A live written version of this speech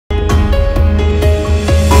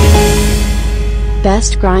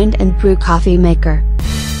Best grind and brew coffee maker.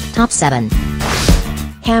 Top 7.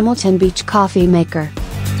 Hamilton Beach Coffee Maker.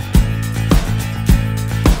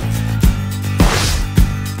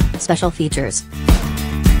 Special features.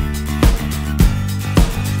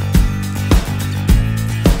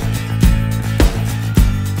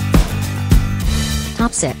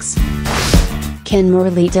 Top 6. Kenmore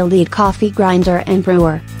Elite Coffee Grinder and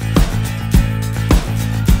Brewer.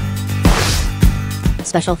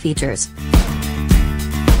 Special features.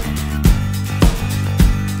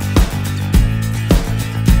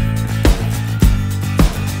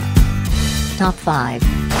 Top 5.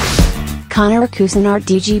 Connor Cuisinart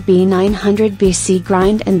DGB 900 BC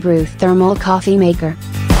Grind and Brew Thermal Coffee Maker.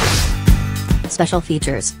 Special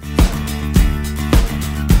features.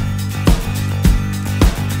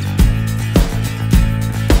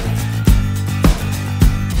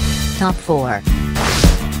 Top 4.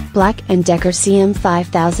 Black & Decker CM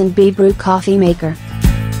 5000B Brew Coffee Maker.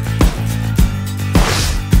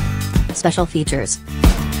 Special features.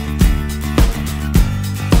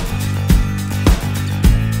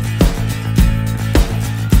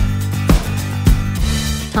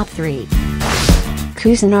 Top 3.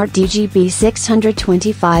 Cuisinart DGB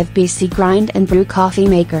 625 BC Grind and Brew Coffee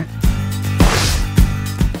Maker.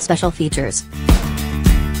 Special features.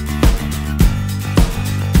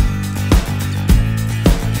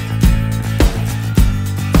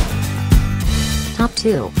 Top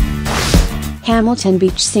 2. Hamilton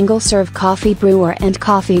Beach Single Serve Coffee Brewer and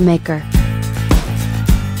Coffee Maker.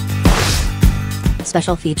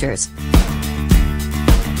 Special features.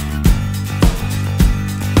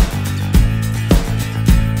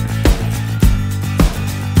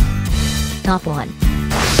 Top 1.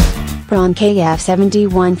 Braun KF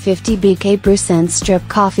 7150 BK Brew Sense Strip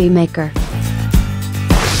Coffee Maker.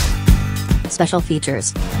 Special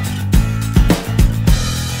features.